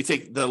 So you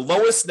take the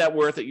lowest net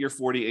worth at year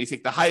 40 and you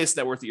take the highest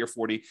net worth at year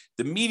 40.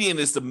 The median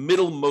is the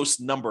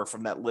middlemost number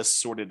from that list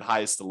sorted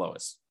highest to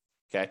lowest.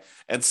 Okay.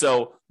 And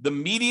so the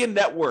median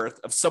net worth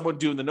of someone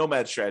doing the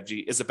Nomad strategy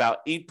is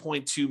about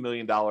 $8.2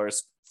 million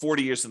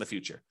 40 years in the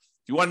future.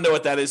 If you want to know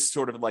what that is,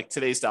 sort of like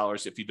today's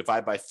dollars, if you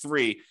divide by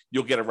 3,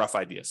 you'll get a rough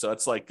idea. So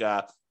it's like,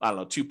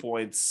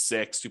 2.6,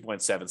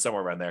 2.7,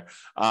 somewhere around there,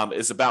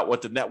 is about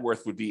what the net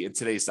worth would be in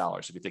today's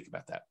dollars, if you think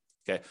about that.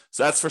 Okay.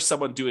 So that's for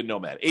someone doing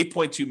Nomad.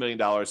 $8.2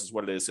 million is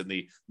what it is in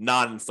the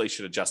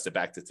non-inflation adjusted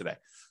back to today.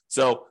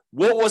 So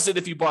what was it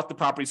if you bought the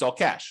properties all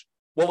cash?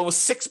 Well, it was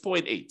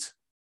 6.8,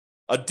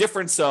 a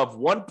difference of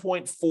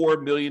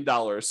 $1.4 million.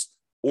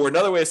 Or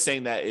another way of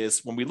saying that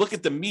is when we look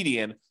at the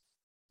median,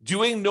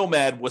 doing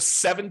Nomad was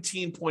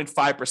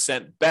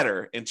 17.5%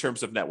 better in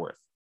terms of net worth.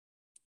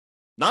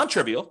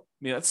 Non-trivial.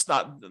 I mean, that's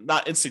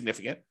not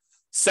insignificant.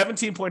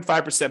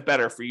 17.5%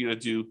 better for you to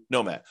do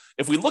Nomad.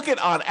 If we look at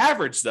on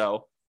average,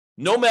 though,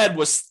 Nomad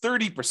was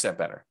 30%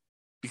 better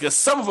because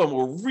some of them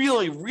were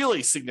really,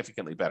 really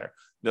significantly better.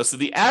 So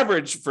the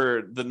average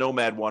for the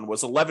Nomad one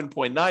was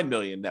 11.9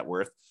 million net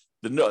worth.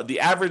 The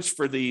average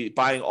for the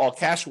buying all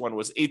cash one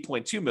was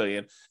 8.2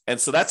 million.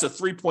 And so that's a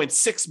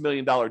 $3.6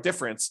 million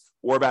difference,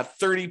 or about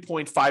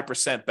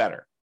 30.5%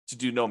 better to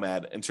do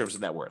Nomad in terms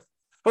of net worth.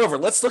 However,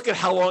 let's look at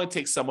how long it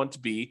takes someone to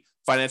be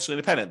financially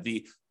independent,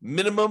 the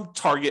minimum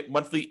target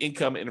monthly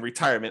income in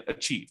retirement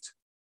achieved.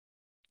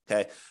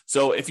 Okay.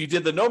 So if you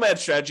did the Nomad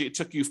strategy, it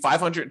took you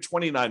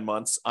 529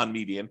 months on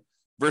median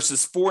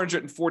versus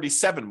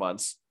 447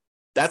 months.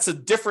 That's a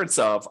difference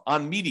of,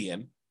 on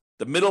median,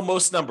 the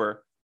middlemost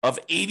number, of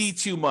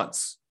 82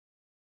 months.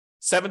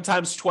 7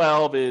 times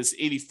 12 is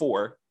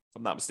 84, if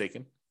I'm not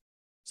mistaken.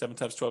 7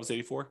 times 12 is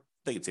 84. I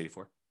think it's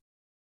 84.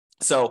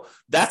 So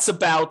that's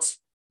about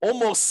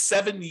almost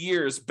 7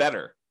 years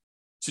better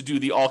to do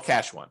the all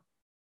cash one.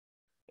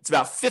 It's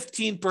about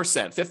 15%,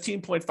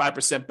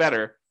 15.5%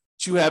 better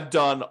to have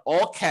done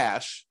all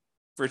cash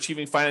for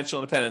achieving financial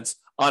independence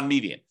on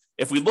median.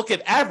 If we look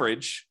at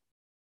average,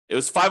 it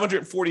was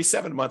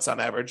 547 months on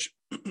average,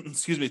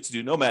 to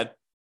do Nomad,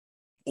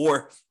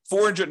 or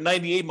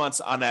 498 months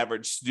on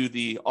average to do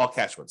the all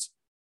cash ones.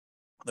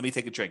 Let me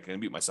take a drink. I'm going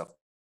to mute myself.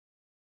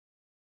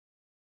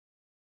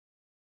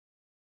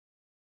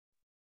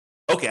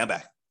 Okay, I'm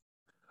back.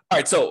 All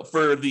right, so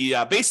for the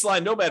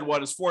baseline Nomad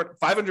one is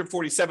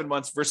 547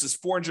 months versus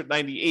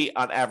 498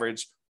 on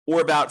average, or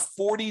about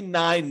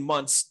 49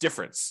 months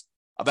difference.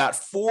 About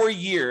 4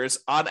 years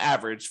on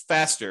average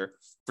faster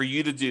for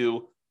you to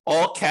do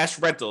all cash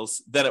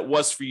rentals than it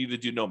was for you to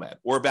do Nomad,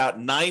 or about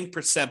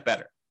 9%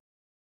 better.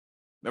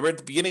 Remember at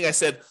the beginning, I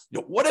said,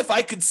 what if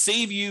I could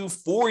save you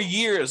 4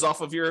 years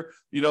off of your,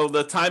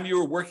 the time you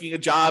were working a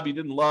job you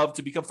didn't love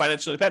to become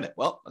financially independent?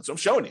 Well, that's what I'm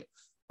showing you.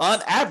 On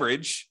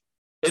average,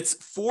 it's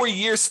 4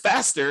 years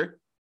faster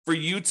for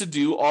you to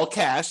do all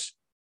cash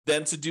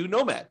than to do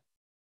Nomad.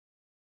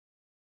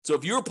 So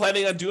if you were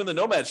planning on doing the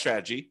Nomad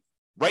strategy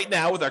right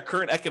now with our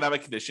current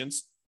economic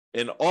conditions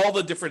in all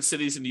the different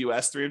cities in the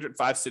U.S.,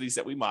 305 cities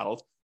that we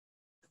modeled,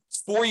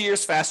 it's 4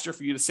 years faster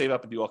for you to save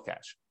up and do all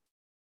cash.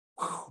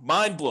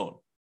 Mind blown.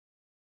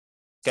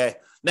 Okay.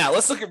 Now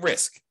let's look at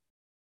risk.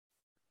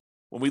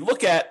 When we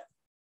look at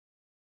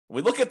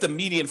the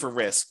median for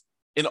risk,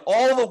 in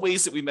all the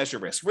ways that we measure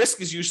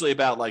risk is usually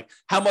about like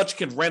how much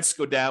can rents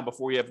go down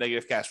before you have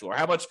negative cash flow, or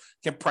how much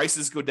can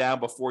prices go down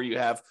before you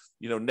have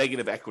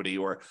negative equity,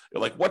 or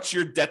like what's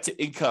your debt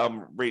to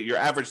income rate, your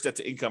average debt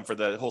to income for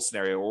the whole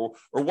scenario,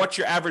 or what's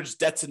your average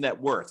debt to net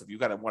worth if you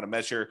kind of want to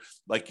measure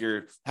like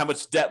how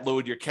much debt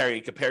load you're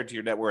carrying compared to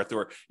your net worth,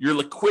 or your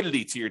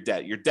liquidity to your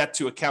debt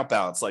to account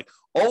balance. Like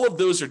all of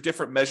those are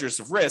different measures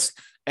of risk,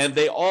 and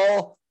a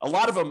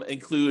lot of them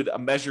include a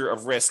measure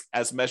of risk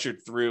as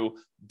measured through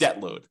debt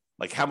load,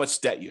 like how much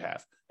debt you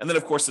have. And then,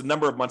 of course, the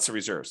number of months of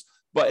reserves.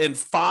 But in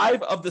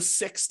 5 of the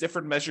 6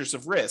 different measures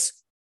of risk,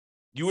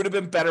 you would have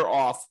been better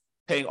off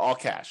paying all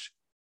cash.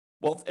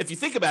 Well, if you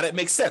think about it, it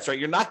makes sense, right?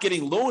 You're not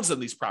getting loans on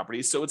these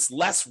properties, so it's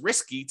less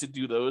risky to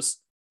do those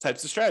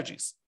types of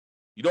strategies.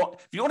 If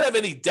you don't have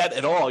any debt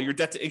at all, your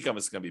debt to income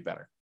is going to be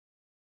better,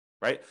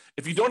 right?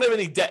 If you don't have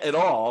any debt at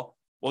all,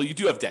 well, you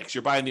do have debt because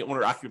you're buying the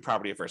owner-occupied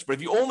property at first. But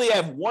if you only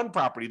have one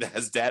property that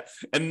has debt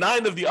and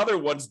 9 of the other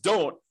ones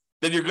don't,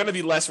 then you're going to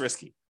be less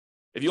risky.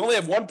 If you only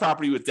have one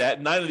property with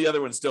debt, 9 of the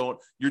other ones don't,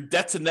 your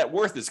debt to net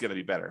worth is going to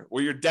be better,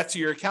 or your debt to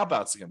your account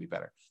balance is going to be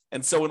better.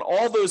 And so in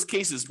all those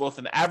cases, both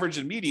in average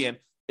and median,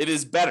 it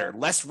is better,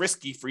 less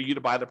risky for you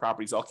to buy the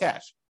properties all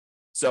cash.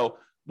 So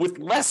with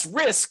less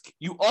risk,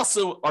 you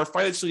also are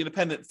financially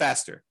independent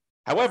faster.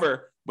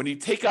 However, when you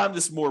take on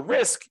this more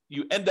risk,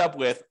 you end up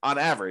with, on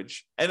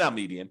average and on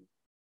median,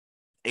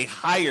 a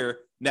higher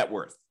net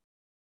worth.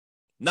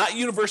 Not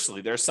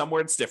universally. There's some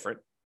where it's different,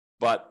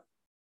 but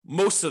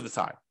most of the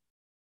time.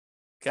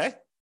 Okay?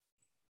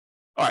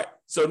 All right.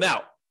 So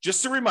now,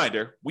 just a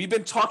reminder, we've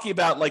been talking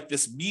about like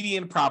this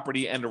median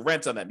property and the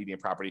rent on that median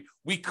property.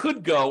 We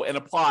could go and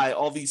apply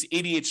all these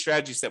 88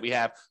 strategies that we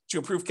have to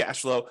improve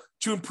cash flow,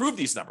 to improve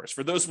these numbers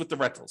for those with the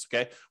rentals,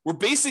 okay? We're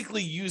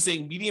basically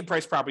using median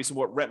price properties and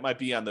what rent might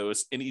be on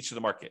those in each of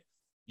the market.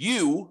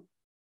 You,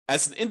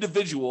 as an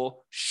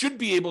individual, should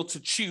be able to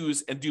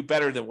choose and do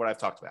better than what I've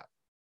talked about.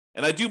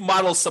 And I do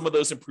model some of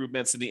those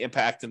improvements and the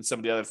impact and some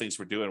of the other things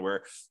we're doing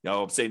where,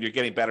 I'm saying you're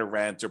getting better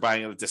rent or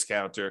buying at a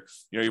discount, or,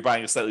 you're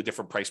buying a slightly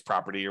different price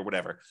property or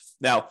whatever.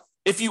 Now,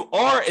 if you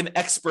are an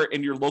expert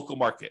in your local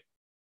market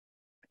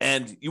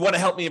and you want to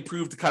help me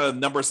improve the kind of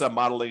numbers I'm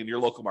modeling in your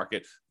local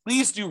market,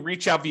 please do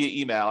reach out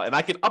via email and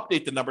I can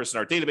update the numbers in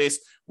our database,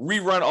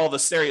 rerun all the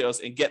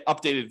scenarios, and get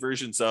updated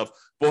versions of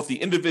both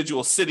the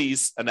individual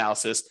cities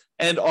analysis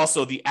and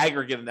also the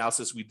aggregate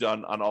analysis we've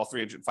done on all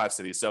 305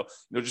 cities. So,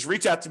 just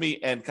reach out to me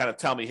and kind of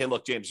tell me, hey,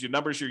 look, James, your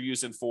numbers you're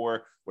using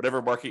for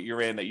whatever market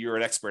you're in that you're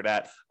an expert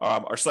at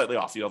are slightly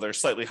off. They're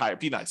slightly higher.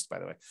 Be nice, by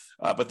the way,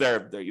 but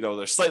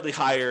they're slightly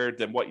higher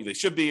than what they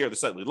should be, or they're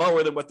slightly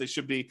lower than what they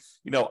should be.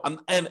 I'm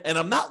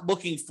not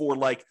looking for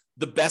like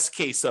the best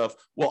case of,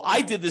 well,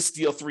 I did this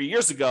deal 3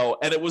 years ago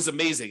and it was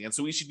amazing, and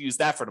so we should use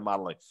that for the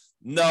modeling.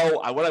 No,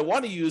 what I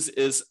want to use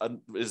is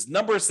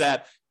numbers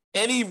that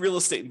any real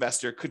estate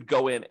investor could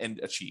go in and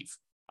achieve.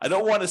 I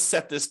don't want to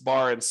set this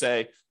bar and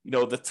say,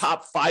 the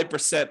top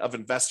 5% of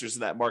investors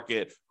in that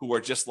market who are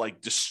just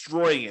like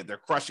destroying it, they're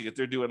crushing it,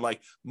 they're doing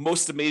like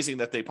most amazing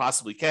that they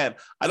possibly can.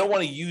 I don't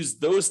want to use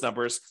those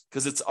numbers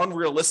because it's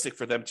unrealistic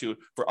for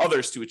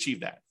others to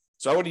achieve that.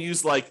 So I want to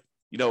use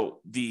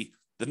the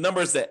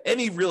numbers that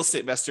any real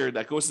estate investor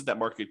that goes to that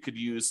market could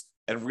use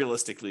and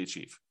realistically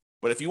achieve.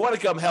 But if you want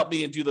to come help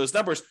me and do those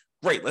numbers,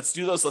 great, let's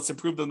do those. Let's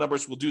improve the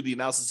numbers. We'll do the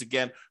analysis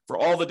again for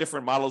all the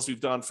different models we've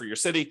done for your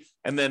city.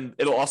 And then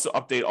it'll also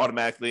update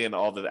automatically and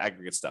all the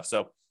aggregate stuff.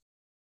 So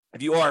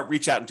if you are,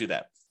 reach out and do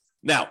that.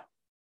 Now,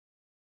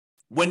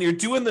 when you're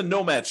doing the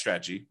Nomad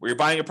strategy, where you're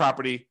buying a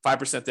property,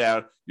 5%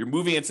 down, you're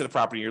moving into the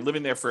property, you're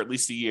living there for at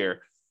least a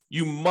year,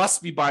 you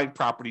must be buying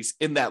properties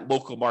in that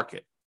local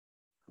market.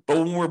 But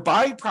when we're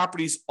buying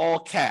properties all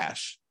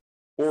cash,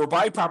 or we're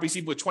buying properties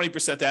even with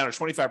 20% down or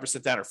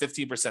 25% down or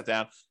 15%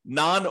 down,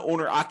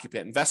 non-owner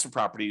occupant investment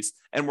properties,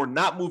 and we're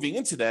not moving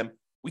into them,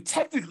 we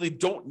technically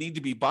don't need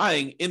to be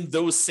buying in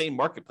those same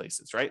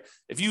marketplaces, right?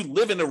 If you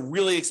live in a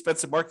really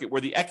expensive market where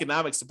the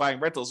economics of buying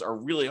rentals are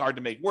really hard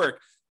to make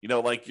work,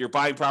 like you're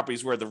buying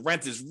properties where the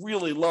rent is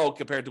really low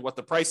compared to what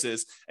the price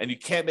is, and you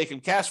can't make them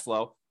cash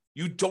flow,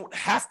 you don't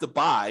have to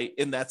buy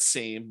in that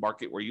same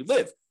market where you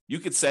live. You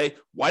could say,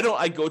 why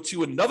don't I go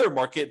to another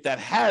market that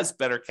has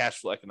better cash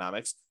flow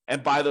economics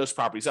and buy those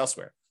properties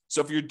elsewhere?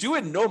 So if you're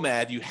doing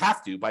Nomad, you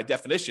have to, by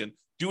definition,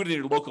 do it in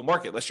your local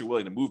market, unless you're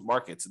willing to move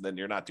markets, and then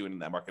you're not doing it in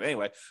that market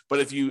anyway. But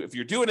if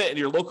you're doing it in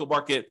your local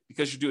market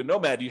because you're doing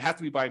Nomad, you have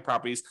to be buying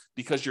properties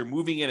because you're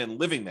moving in and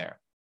living there.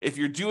 If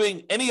you're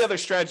doing any other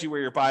strategy where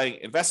you're buying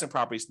investment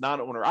properties,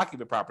 non-owner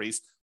occupant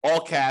properties,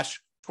 all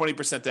cash,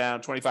 20%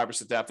 down,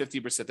 25% down,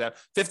 15% down,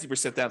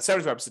 50% down,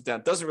 75%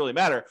 down, doesn't really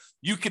matter.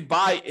 You could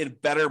buy in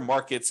better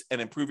markets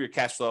and improve your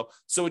cash flow.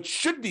 So it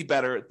should be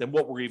better than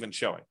what we're even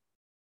showing.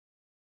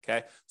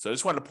 Okay. So I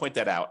just wanted to point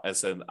that out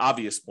as an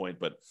obvious point,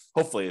 but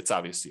hopefully it's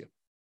obvious to you.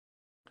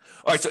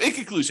 All right. So in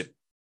conclusion,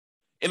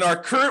 in our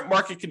current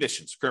market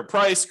conditions, current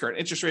price, current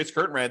interest rates,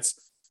 current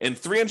rents, in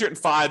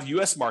 305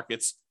 US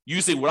markets,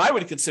 using what I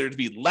would consider to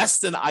be less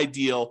than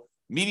ideal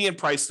median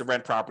price to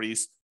rent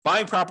properties,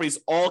 buying properties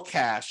all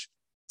cash,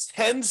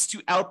 tends to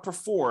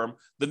outperform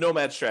the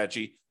Nomad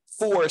strategy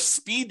for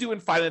speed to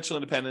financial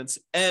independence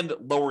and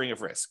lowering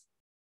of risk.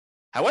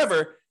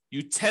 However,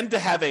 you tend to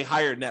have a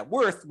higher net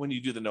worth when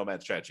you do the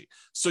Nomad strategy.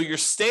 So your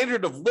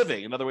standard of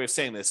living, another way of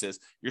saying this is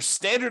your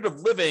standard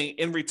of living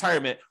in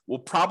retirement will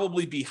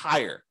probably be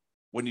higher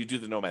when you do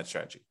the Nomad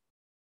strategy.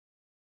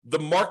 The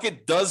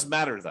market does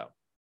matter though.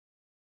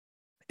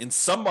 In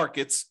some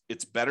markets,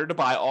 it's better to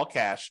buy all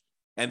cash,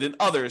 and in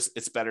others,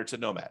 it's better to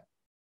Nomad.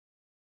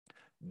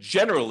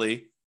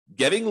 Generally,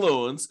 getting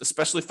loans,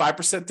 especially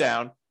 5%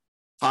 down,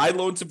 high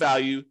loan to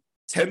value,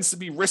 tends to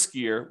be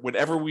riskier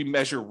whenever we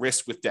measure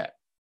risk with debt.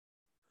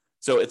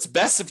 So it's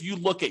best if you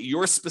look at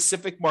your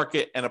specific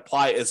market and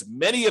apply as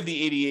many of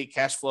the 88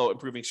 cash flow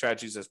improving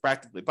strategies as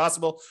practically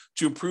possible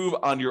to improve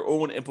on your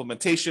own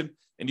implementation.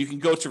 And you can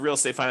go to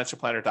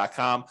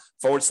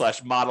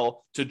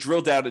realestatefinancialplanner.com/model to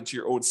drill down into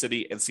your own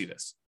city and see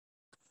this.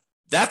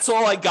 That's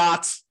all I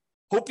got.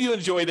 Hope you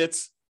enjoyed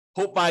it.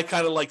 Hope my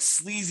kind of like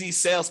sleazy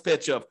sales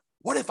pitch of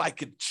what if I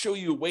could show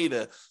you a way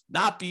to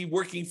not be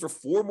working for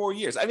 4 more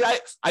years? I mean,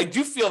 I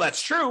do feel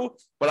that's true,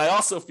 but I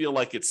also feel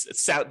like it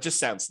just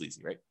sounds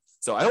sleazy, right?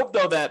 So I hope,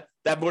 though, that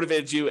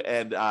motivated you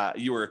and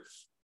you were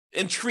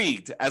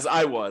intrigued, as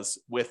I was,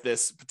 with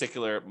this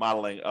particular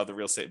modeling of the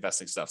real estate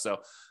investing stuff.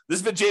 So this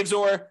has been James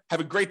Orr. Have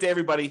a great day,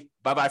 everybody.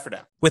 Bye-bye for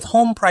now. With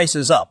home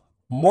prices up,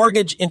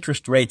 mortgage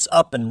interest rates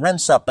up, and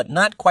rents up, but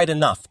not quite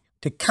enough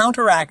to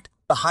counteract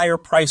the higher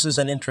prices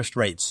and interest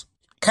rates,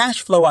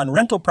 cash flow on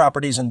rental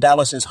properties in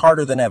Dallas is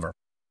harder than ever.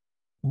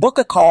 Book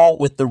a call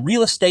with the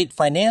Real Estate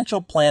Financial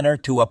Planner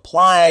to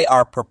apply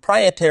our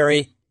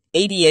proprietary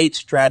 88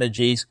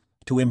 strategies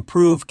to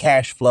improve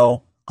cash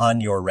flow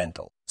on your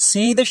rental.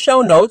 See the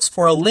show notes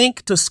for a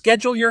link to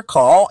schedule your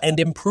call and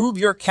improve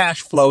your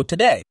cash flow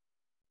today.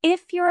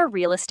 If you're a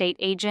real estate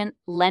agent,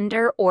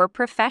 lender, or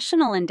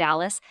professional in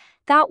Dallas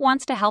that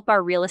wants to help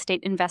our real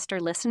estate investor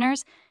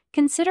listeners,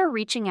 consider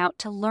reaching out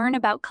to learn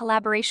about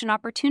collaboration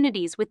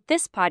opportunities with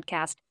this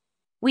podcast.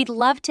 We'd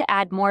love to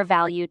add more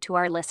value to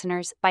our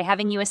listeners by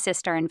having you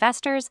assist our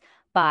investors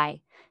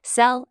buy,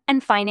 sell,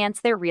 and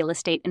finance their real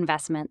estate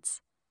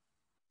investments.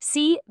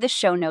 See the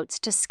show notes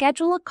to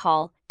schedule a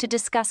call to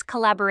discuss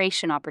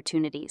collaboration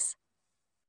opportunities.